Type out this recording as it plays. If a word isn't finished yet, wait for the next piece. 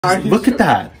Look at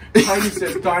that. Tiny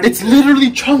sip, tiny It's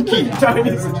literally chunky.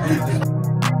 tiny sip.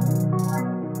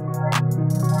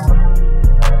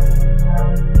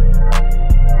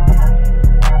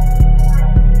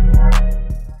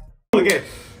 Okay,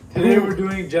 today we're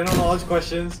doing general knowledge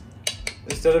questions.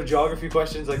 Instead of geography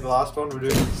questions like the last one, we're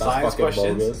doing science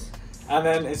questions. Bogus. And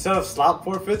then instead of slap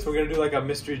forfeits, we're gonna do like a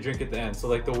mystery drink at the end. So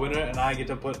like the winner and I get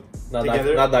to put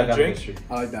together a drink.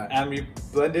 I like that. And we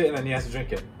blend it and then he has to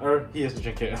drink it. Or he has to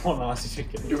drink it. Oh no, has to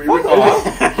drink it. Do we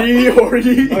he or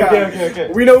he? Yeah.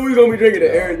 Okay. We know who's gonna be drinking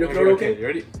it. Aaron, your throat okay? You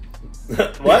ready?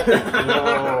 What?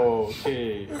 No,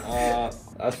 okay.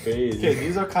 That's crazy. Okay,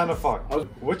 these are kind of fucked.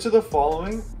 Which of the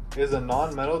following is a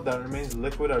non-metal that remains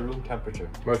liquid at room temperature?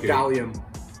 Mercury. Gallium.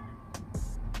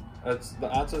 The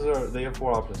answers are, they have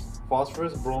 4 options.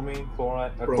 Phosphorus, bromine,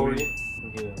 chlorine, chlorine.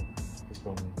 Okay, it's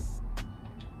bromine.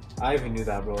 I even knew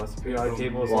that, bro. That's the periodic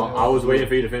table. Well, I was waiting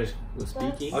for you to finish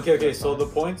speaking. Okay, so the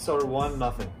points are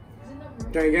 1-0.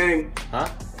 Gang. Huh?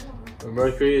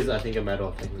 Mercury is, I think, a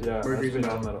metal. Yeah, Mercury's actually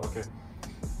a metal. Okay.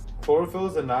 Chlorophyll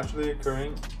is a naturally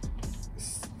occurring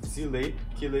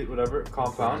chelate, whatever,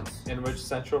 compound in which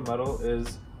central metal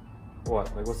is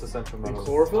what? Like, what's the central metal?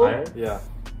 Chlorophyll? Iron? Yeah.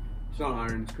 It's not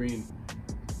iron, it's green.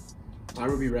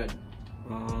 Iron would be red.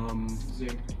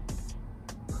 Zinc.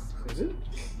 Is it?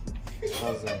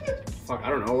 How's that? Fuck, I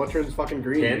don't know. What turns fucking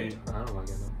green? Tin? I don't know.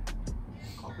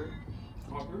 Copper?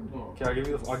 Copper? No. Okay, I'll give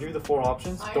you the 4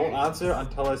 options. Don't answer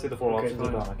until I say the 4 options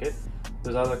are done. Okay.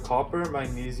 There's either copper,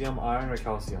 magnesium, iron, or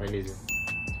calcium. Magnesium.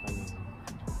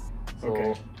 So,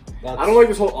 Okay. That's, I don't like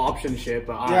this whole option shit,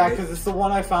 but yeah, because it's the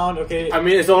one I found. Okay. I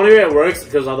mean, it's the only way it works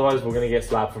because otherwise we're gonna get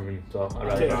slapped from him. So I'd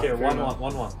rather not. Okay.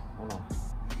 1-1.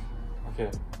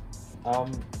 Okay.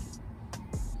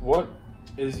 What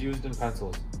is used in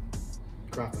pencils?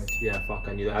 graphite. Yeah, fuck,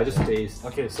 I knew that. I just spaced.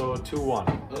 Okay, so 2-1.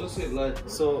 I'll just say lead.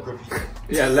 So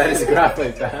Yeah, lead is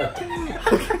graphite, man.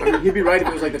 I mean, he'd be right if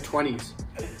it was like the 20s.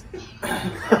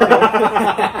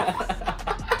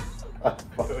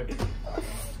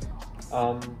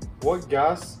 what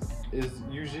gas is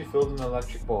usually filled in an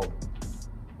electric bulb?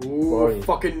 Ooh, Boring.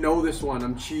 fucking know this one.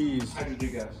 I'm cheese.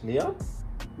 Hydrogen gas. Neon?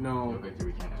 No. Okay,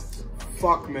 we can't answer.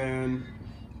 Fuck, man.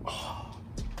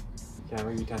 Yeah,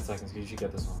 maybe 10 seconds, because you should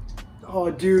get this one. Oh,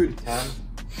 dude. 10,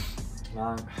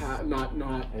 9,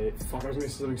 Not. 8, Fuck, I was gonna say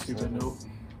something stupid. 7, Nope.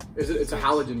 Is it? It's a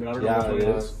halogen, but I don't Yeah, know what it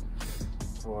it is. is.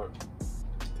 4,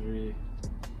 3,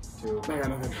 2, I got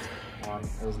nothing. 1.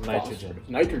 It was nitrogen.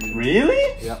 Nitrogen.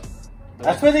 Really? Yep.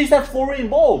 That's where they used to have fluorine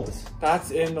bulbs. That's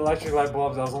in electric light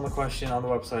bulbs. That was on the question on the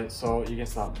website, so you can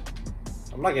stop.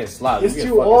 I'm not getting slapped. It's You too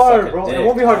get fucking hard, suck bro. a It dick.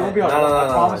 won't be hard. It won't be hard. No, I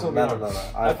promise it won't be hard.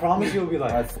 no. I promise you will be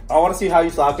like. I want to see how you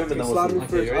slap him, and then we'll Slap see. me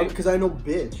Okay, first, ready? because I know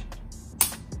bitch.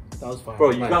 That was fine. Bro,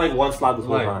 you got like one slap this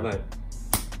whole time. Light.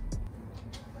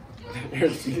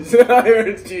 Aaron's cheese.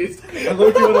 Aaron's cheese. I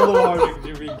looked you a little hard.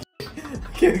 You be.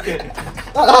 Okay.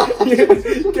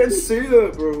 You can't say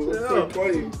that, bro. It's No. like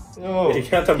 20. No. You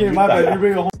can't Okay, unmute my bad. that. You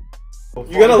bring a whole.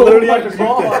 You gotta literally Oh my have to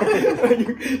God.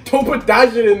 mute Don't put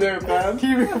that shit in there, man.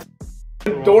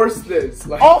 Endorse this.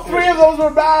 Like, All 3 of those were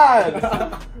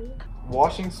bad.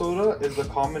 Washing soda is the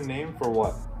common name for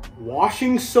what?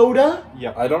 Washing soda?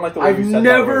 Yeah. I don't like the way I've you said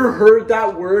never that heard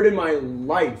that word in my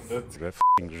life. It's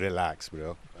Relax,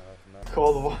 bro.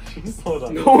 called washing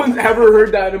soda. No one's ever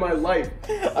heard that in my life.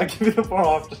 I'll give you the 4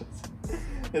 options.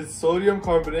 It's sodium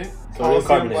carbonate, Sodium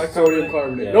carbonate. bicarbonate. Sodium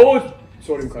carbonate. Yeah. No, it's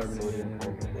sodium carbonate.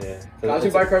 Yeah.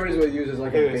 Calcium bicarbonate is what it uses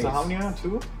like a Okay, base. so how many are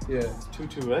 2? Yeah.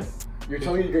 2-2, right? You're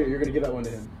telling me you're gonna give that one to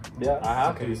him. Yeah. I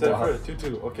have to. You said it Wow. first.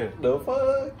 2-2. Okay. No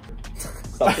fuck.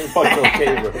 Stop being fucking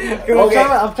okay, bro.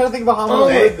 I'm trying to think about how I'm gonna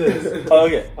word this.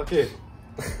 Okay. Okay.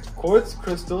 Quartz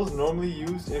crystals normally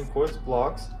used in quartz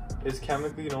blocks is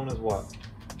chemically known as what?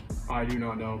 I do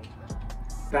not know.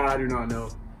 That I do not know.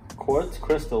 Quartz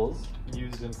crystals,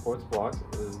 Used in quartz blocks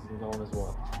is known as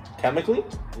what? chemically?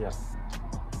 Yeah.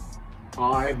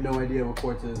 I have no idea what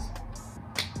quartz is.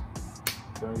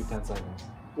 Gonna be 10 seconds.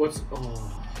 What's?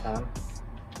 10,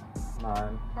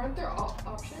 9, Aren't there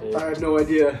options? 8, I have no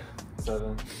idea.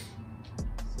 7,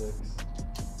 6,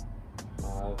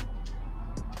 5,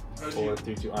 4,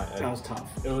 3, 2. That was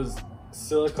tough. It was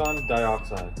silicon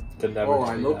dioxide. Could never. Oh,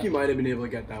 I see Loki that. might have been able to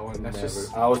get that one. That's Never.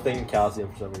 just. I was thinking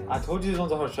calcium for some reason. I told you these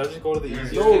ones are hard. Should I just go to the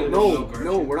easiest?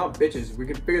 No, we're not bitches. We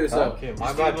can figure this out. Okay,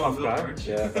 my bad, tough guy.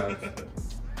 Yeah, facts.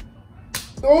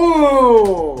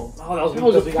 Oh! Oh, that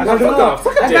was big. I Fuck got off.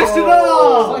 Suck a dick. messed it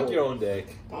up. Suck your own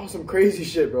dick. That was some crazy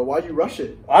shit, bro. Why'd you rush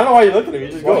it? I don't know why you're looking at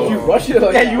me. Just Why'd go. you rush it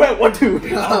like Yeah, that? you went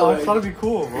 1-2. Oh, I thought it'd be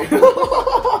cool,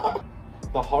 bro.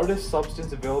 The hardest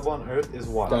substance available on Earth is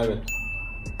what? Diamond.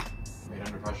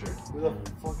 under pressure. Who the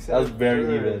fuck said That was very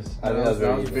third? even. I think that was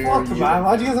very even. Fuck, man.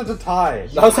 Why'd you guys have to tie?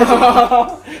 That was such a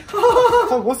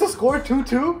Fuck, what's the score?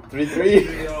 2-2?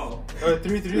 3-3. Or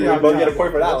 3-3? We both get a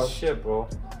point for that one. Shit, bro.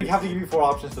 You have to give me 4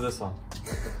 options for this one.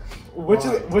 Which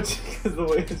is the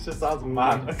way it just sounds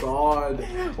mad. Oh God.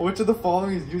 Which of the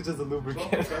following is used as a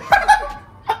lubricant?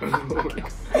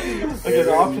 Okay,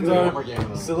 the options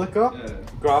are silica,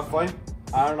 graphite,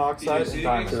 iron oxide, and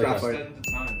diamond. Graphite.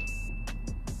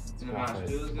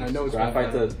 I know it's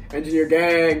Graphite. graphite. Engineer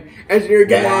gang. Engineer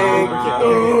gang.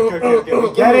 Okay. We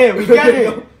get it. We get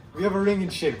it. We have a ring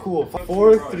and shit. Cool.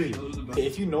 4-3. Okay,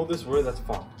 if you know this word, that's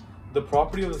fucked. The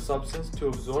property of the substance to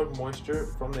absorb moisture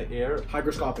from the air.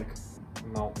 Hygroscopic.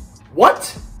 No.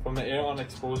 What? From the air on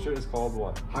exposure is called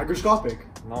what? Hygroscopic.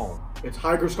 No. It's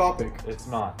hygroscopic. It's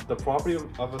not. The property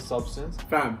of a substance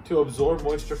Fam. to absorb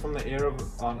moisture from the air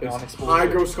on It's exposure.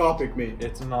 hygroscopic, mate.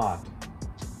 It's not.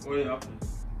 What are the options?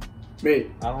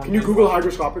 Mate, I don't can you think Google so.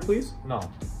 hygroscopic, please? No.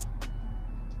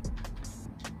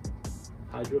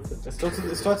 Hydrophil. It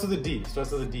starts with a D.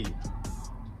 Starts with a D.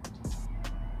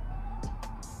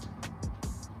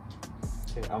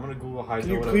 Okay, I'm gonna Google hydro. Can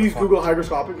you whatever please the fuck. Google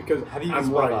hygroscopic because How do you I'm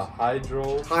spell right. that?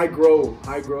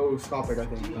 Hygroscopic, I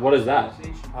think. What is that?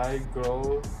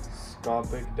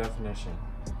 Hygroscopic definition.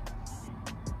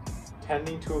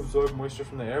 Tending to absorb moisture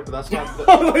from the air, but that's not the...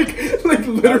 like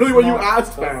literally That's what you not-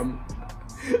 asked, that's- fam.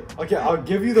 Okay, I'll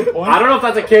give you the point. I don't know if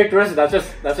that's a characteristic.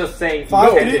 That's just saying.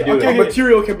 Five, you three, can do okay, it. A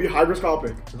material can be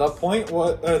hygroscopic. The point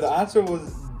was... the answer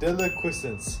was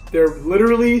deliquescence. They're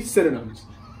literally synonyms.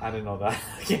 I didn't know that.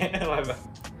 Okay, my bad.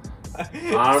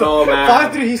 I don't know,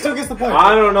 man. 5-3, he still gets the point.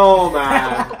 I don't know,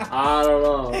 man. I don't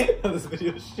know. This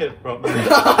video is shit, bro.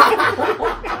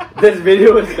 This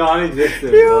video is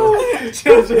non-existent. bro. This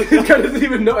guy doesn't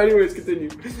even know. Anyways, continue.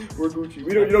 We're Gucci.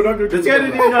 You don't have to. This guy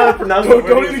didn't even know how to pronounce Don't the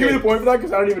even word. give me the point for that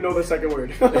because I don't even know the second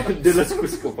word.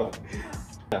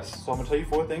 Yes, so I'm gonna tell you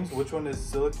 4 things. Which one is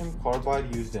silicon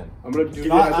carbide used in? I'm gonna give Do you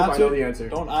the not answer if I know answer. the answer.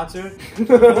 Don't answer. If you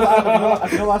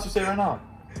know the answer, say it right now.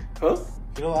 Huh?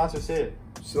 If you know the answer, say it.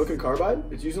 Silicon carbide?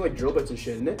 It's using like drill bits and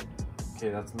shit, isn't it? Okay,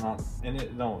 that's not in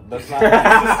it. No, that's not.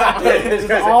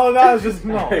 All of that is just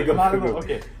no. Go, It's not go, in it. go.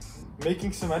 Okay,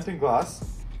 making cement and glass,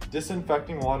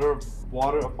 disinfecting water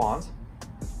of ponds,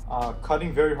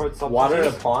 cutting very hard substances, Water in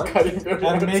a pond? Cutting very and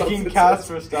hard making substances. casts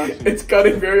for statues. It's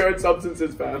cutting very hard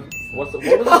substances, fam. What was the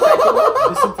second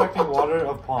one? Disinfecting water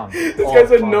of ponds. This guy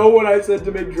said pond. no when I said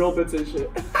to make drill bits and shit.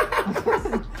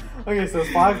 Okay, so it's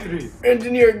 5-3.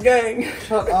 Engineer gang.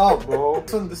 Shut up, bro.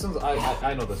 This one's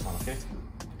I know this one. Okay,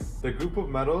 the group of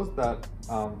metals that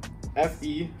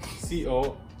Fe,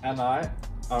 Co, Ni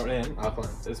are in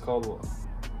Alkaline. is called what?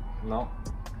 No.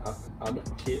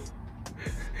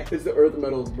 It's the earth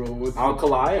metals, bro. What's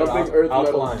Alkali or something earth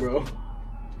alkaline? metals,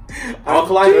 bro.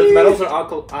 Alkaline earth metals or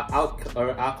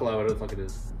alkali, whatever the fuck it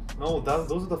is. No,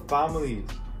 those are the families.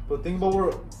 But think about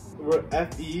where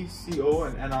Fe, Co,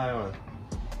 and Ni are.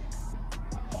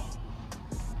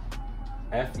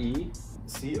 Fe.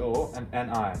 Co and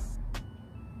Ni.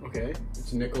 Okay,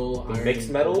 it's nickel, The iron, mixed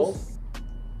and metals? cobalt.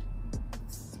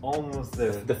 Almost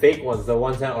there. The fake ones, the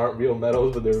ones that aren't real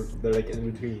metals, but they're like in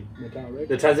between. Metallic.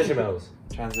 The transition metals.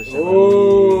 Transition.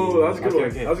 Oh, that's a good one.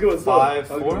 Okay. That's a good one. Still. 5,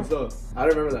 That's a good 4. one. Still. I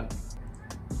don't remember that.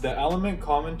 The element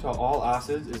common to all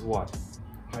acids is what?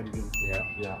 Hydrogen. Yeah.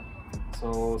 Yeah.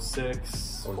 So 6,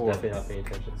 I was 4. definitely not paying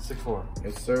attention. 6-4.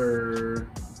 Yes, sir.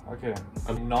 Okay.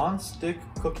 Non-stick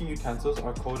cooking utensils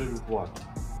are coated with what?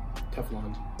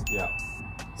 Teflon. Yeah.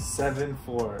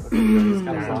 7-4. Okay, he's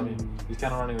kind of running. He's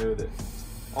kind of running away with it.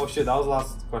 Oh shit, that was the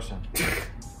last question.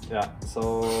 Yeah.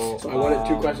 So. So I wanted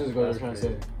 2 questions ago. that's They're trying to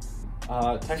say.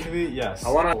 great. Technically, yes.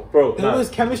 I wanna, bro. There Nah. was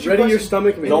chemistry. Ready your questions.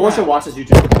 stomach, man. No one should watch this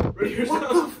YouTube. Ready your What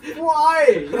stomach. the?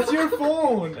 Why? That's your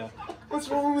phone. What's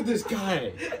wrong with this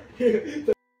guy? These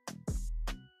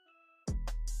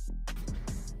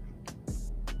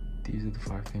are the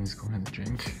 5 things going in the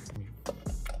drink.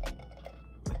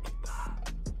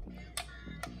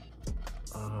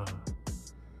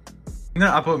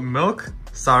 I put milk,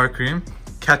 sour cream,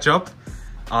 ketchup,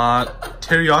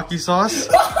 teriyaki sauce,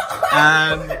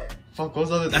 and fuck,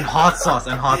 what's other? And hot sauce.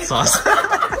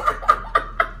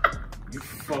 You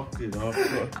fucked it up,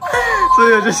 bro. So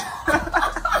yeah, just.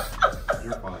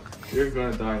 You're fine. You're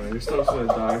gonna die, man. Your stomach's gonna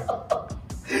die.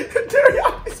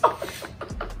 Teriyaki sauce.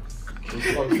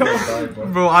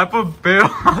 Bro, I put bare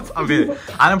hot sauce. I mean,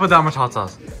 I didn't put that much hot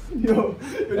sauce. Yo,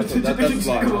 That's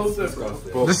closer.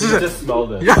 Bro, This please is just smell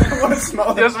this. Yeah. I want to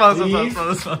smell Just smell Please,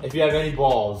 this one. if you have any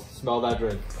balls, smell that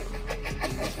drink.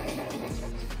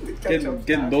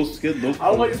 Get those. I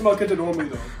don't like the smell of ketchup normally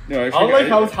though. No, I don't like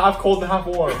how it's half cold and half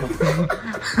warm.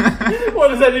 What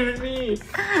does that even mean?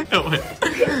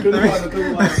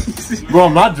 Bro,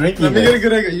 I'm not drinking. Let me get a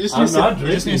good angle. You just need I'm a not sip.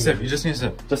 You just need a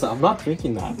sip. Just, I'm not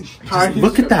drinking that.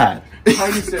 Look at that.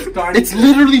 Tiny sip. Tiny It's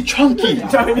literally chunky.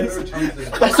 tiny sip.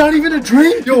 That's not even a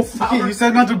drink. Yo, okay, you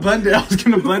said not to blend it. I was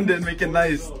gonna blend it and make it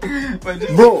nice. But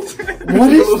just Bro,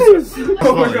 what is this?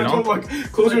 Oh my god, don't look.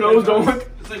 Close your nose, don't look.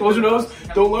 Close your nose,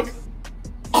 don't look.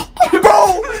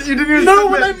 Bro, you didn't even know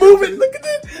when I move it. Look at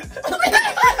it.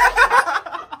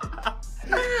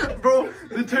 Bro,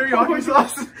 the teriyaki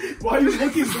sauce. Why are you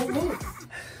looking? Don't look.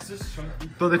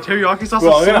 Bro, the teriyaki sauce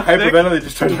Bro, I'm is gonna so thick. hyperventilate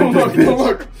just trying to Don't drink look, this. don't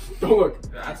look. Don't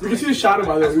look. We can see the shadow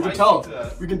by the way. We can tell.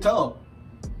 We can tell.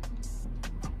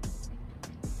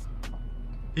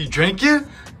 You drank it?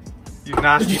 You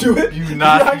nasty, Did you do it? you Did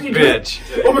nasty you actually do it? bitch.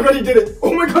 Oh my god, he did it.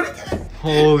 Oh my god, he did it.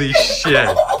 Holy shit.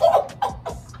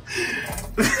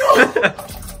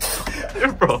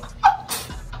 Bro.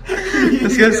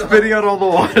 This guy's spitting out all the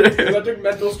water. That took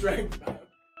mental strength.